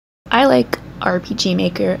I like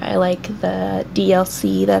RPGMaker. I like the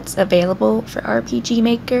DLC that's available for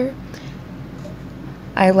RPGMaker.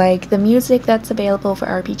 I like the music that's available for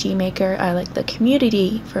RPGMaker. I like the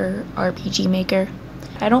community for RPGMaker.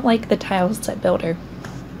 I don't like the tileset builder.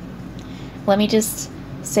 Let me just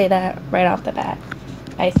say that right off the bat.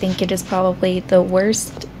 I think it is probably the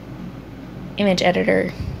worst image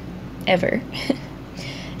editor ever.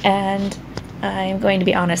 And I'm going to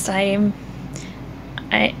be honest, I'm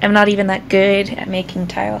not even that good at making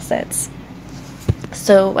tile sets.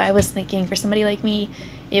 So I was thinking for somebody like me,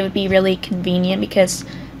 it would be really convenient, because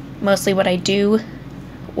mostly what I do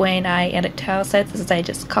when I edit tile sets is I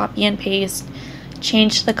just copy and paste,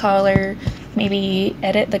 change the color, maybe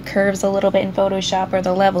edit the curves a little bit in Photoshop or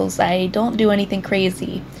the levels. I don't do anything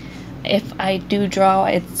crazy. If I do draw,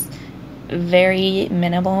 it's very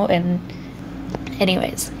minimal. And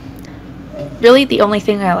anyways, really the only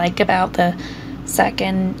thing I like about the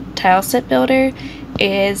Sakan tileset builder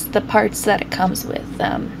is the parts that it comes with.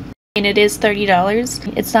 And it is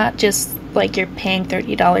 $30. It's not just like you're paying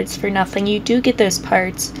 $30 for nothing. You do get those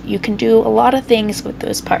parts. You can do a lot of things with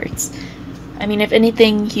those parts. I mean, if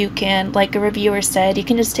anything, you can, like a reviewer said, you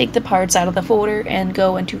can just take the parts out of the folder and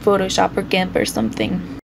go into Photoshop or GIMP or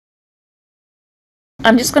something.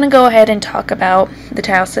 I'm just going to go ahead and talk about the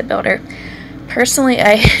tileset builder. Personally,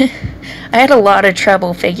 I had a lot of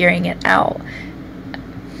trouble figuring it out.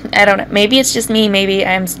 I don't know, maybe it's just me, maybe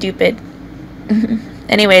I'm stupid.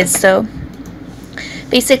 Anyways, so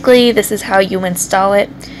basically this is how you install it.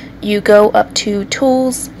 You go up to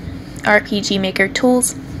Tools, RPGMaker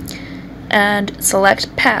Tools, and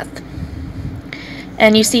select Path.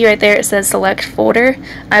 And you see right there it says Select Folder.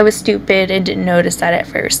 I was stupid and didn't notice that at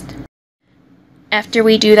first. After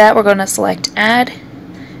we do that, we're going to select Add,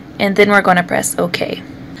 and then we're going to press OK.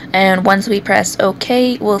 And once we press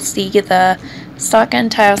OK, we'll see the Sakan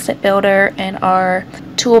tileset builder and our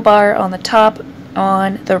toolbar on the top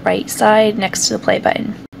on the right side next to the play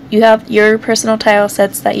button. You have your personal tile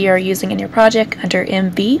sets that you are using in your project under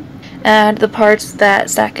MV, and the parts that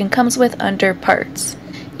Sakan comes with under Parts.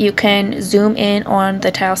 You can zoom in on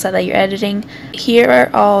the tile set that you're editing. Here are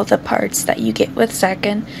all the parts that you get with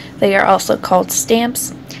Sakan. They are also called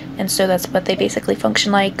stamps, and so that's what they basically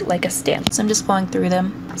function like a stamp. So I'm just going through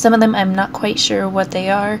them. Some of them I'm not quite sure what they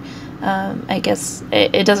are. I guess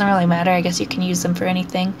it doesn't really matter. I guess you can use them for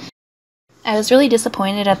anything. I was really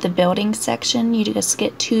disappointed at the building section. You just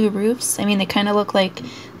get 2 roofs. I mean, they kind of look like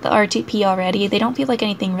the RTP already. They don't feel like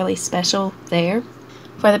anything really special there.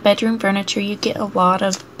 For the bedroom furniture, you get a lot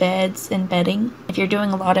of beds and bedding. If you're doing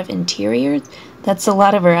a lot of interiors, that's a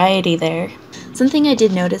lot of variety there. Something I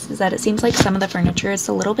did notice is that it seems like some of the furniture is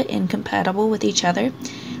a little bit incompatible with each other.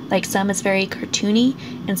 Like some is very cartoony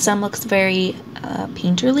and some looks very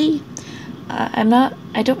painterly.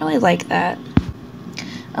 I don't really like that.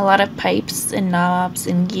 A lot of pipes and knobs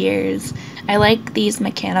and gears. I like these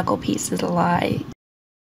mechanical pieces a lot.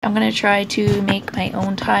 I'm going to try to make my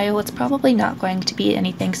own tile. It's probably not going to be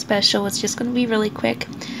anything special. It's just going to be really quick.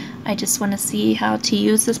 I just want to see how to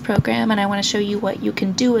use this program, and I want to show you what you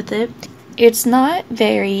can do with it. It's not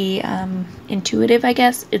very intuitive, I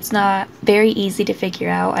guess. It's not very easy to figure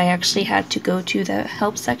out. I actually had to go to the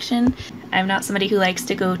help section. I'm not somebody who likes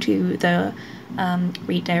to go to the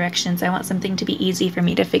read directions. I want something to be easy for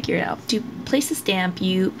me to figure it out. To place a stamp,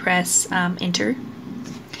 you press enter.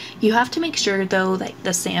 You have to make sure though that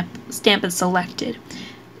the stamp is selected,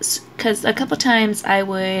 because a couple times I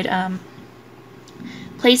would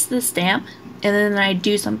place the stamp and then I'd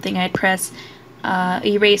do something. I'd press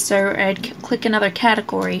eraser, or I'd click another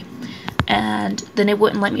category, and then it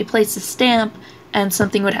wouldn't let me place the stamp, and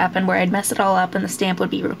something would happen where I'd mess it all up and the stamp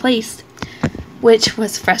would be replaced, which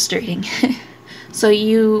was frustrating. So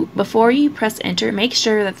before you press enter, make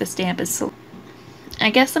sure that the stamp is selected. I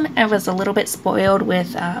guess I was a little bit spoiled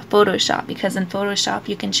with Photoshop, because in Photoshop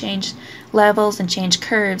you can change levels and change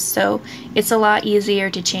curves, so it's a lot easier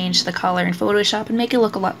to change the color in Photoshop and make it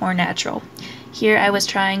look a lot more natural. Here I was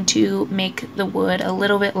trying to make the wood a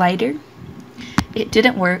little bit lighter. It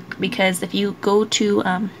didn't work, because if you go to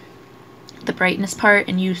the brightness part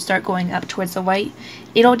and you start going up towards the white,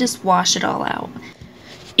 it'll just wash it all out.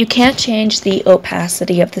 You can't change the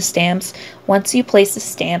opacity of the stamps. Once you place the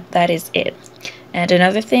stamp, that is it. And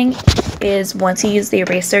another thing is, once you use the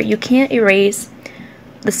eraser, you can't erase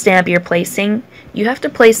the stamp you're placing. You have to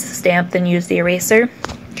place the stamp, then use the eraser,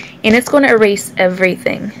 and it's going to erase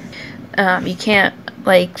everything. You can't,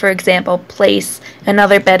 like, for example, place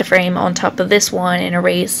another bed frame on top of this one and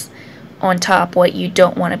erase on top what you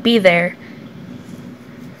don't want to be there,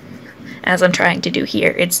 as I'm trying to do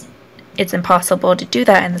here. It's impossible to do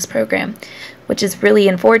that in this program, which is really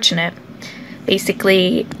unfortunate.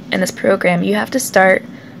 Basically, in this program, you have to start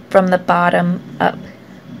from the bottom up,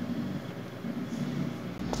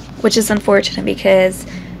 which is unfortunate because,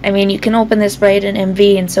 I mean, you can open this right in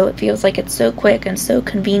MV, and so it feels like it's so quick and so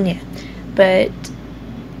convenient. But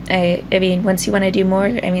I mean, once you want to do more,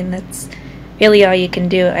 I mean, that's really all you can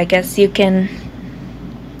do. I guess you can,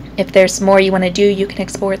 if there's more you want to do, you can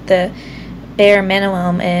export the bare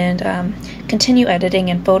minimum and continue editing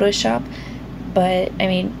in Photoshop. But I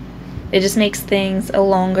mean, it just makes things a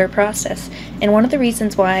longer process. And one of the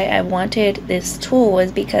reasons why I wanted this tool was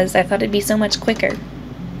because I thought it'd be so much quicker.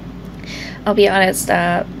 I'll be honest,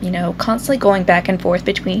 you know, constantly going back and forth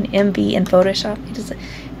between MV and Photoshop,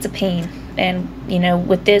 it's a pain. And, you know,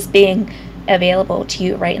 with this being available to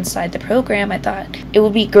you right inside the program, I thought it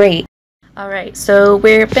would be great. Alright, so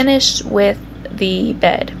we're finished with the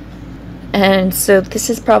bed. And so this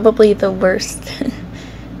is probably the worst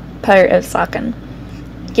part of Sakan.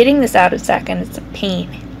 Getting this out of Sakan is a pain.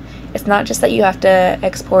 It's not just that you have to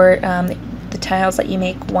export the tiles that you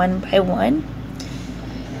make one by one.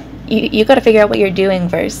 You got to figure out what you're doing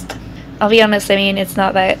first. I'll be honest, I mean, it's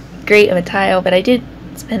not that great of a tile, but I did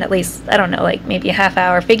spend at least, I don't know, like maybe a half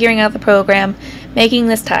hour figuring out the program, making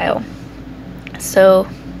this tile. So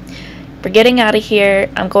for getting out of here,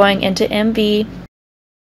 I'm going into MV.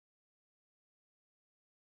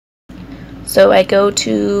 So I go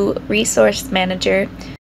to Resource Manager.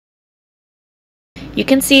 You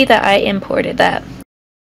can see that I imported that.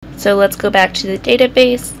 So let's go back to the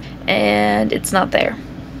database, and it's not there.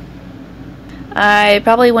 I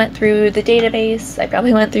probably went through the database, I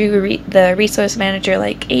probably went through the Resource Manager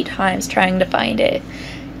like 8 times trying to find it.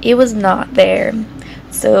 It was not there.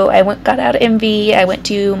 So I got out of MV, I went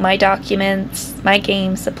to my documents, my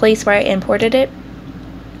games, the place where I imported it.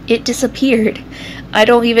 It disappeared. I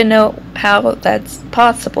don't even know how that's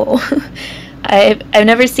possible. I've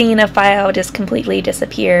never seen a file just completely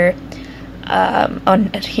disappear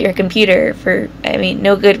on your computer for, I mean,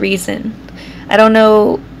 no good reason. I don't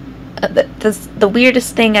know. That's the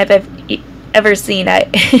weirdest thing I've ever seen. I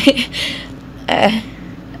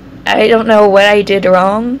don't know what I did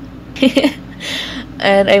wrong.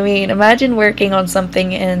 And I mean, imagine working on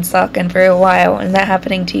something in Sakan for a while and that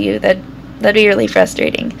happening to you. That'd be really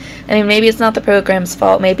frustrating. I mean, maybe it's not the program's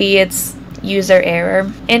fault. Maybe it's user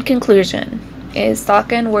error. In conclusion, is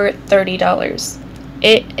Sakan worth $30?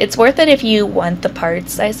 It's worth it if you want the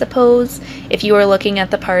parts, I suppose. If you were looking at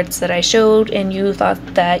the parts that I showed and you thought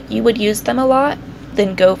that you would use them a lot,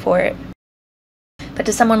 then go for it. But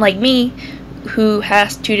to someone like me, who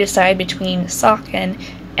has to decide between Sakan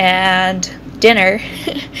and dinner,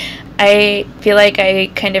 I feel like I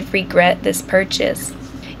kind of regret this purchase.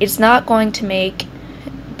 It's not going to make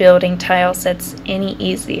building tile sets any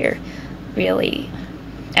easier, really.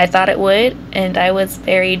 I thought it would, and I was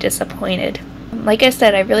very disappointed. Like I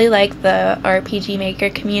said, I really like the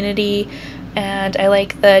RPGMaker community, and I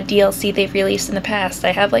like the DLC they've released in the past.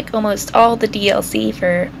 I have like almost all the DLC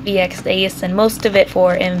for VX Ace and most of it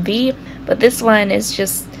for MV, but this one is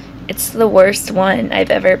just, it's the worst one I've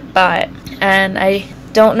ever bought, and I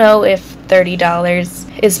don't know if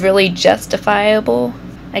 $30 is really justifiable.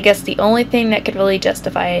 I guess the only thing that could really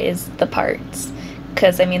justify it is the parts.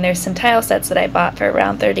 Because, I mean, there's some tile sets that I bought for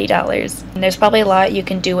around $30. And there's probably a lot you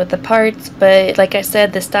can do with the parts, but like I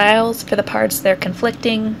said, the styles for the parts, they're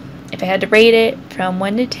conflicting. If I had to rate it from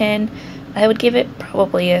 1 to 10, I would give it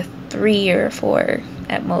probably a 3 or a 4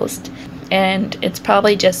 at most. And it's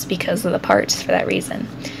probably just because of the parts for that reason.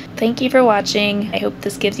 Thank you for watching. I hope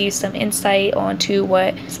this gives you some insight onto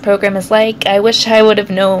what this program is like. I wish I would have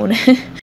known.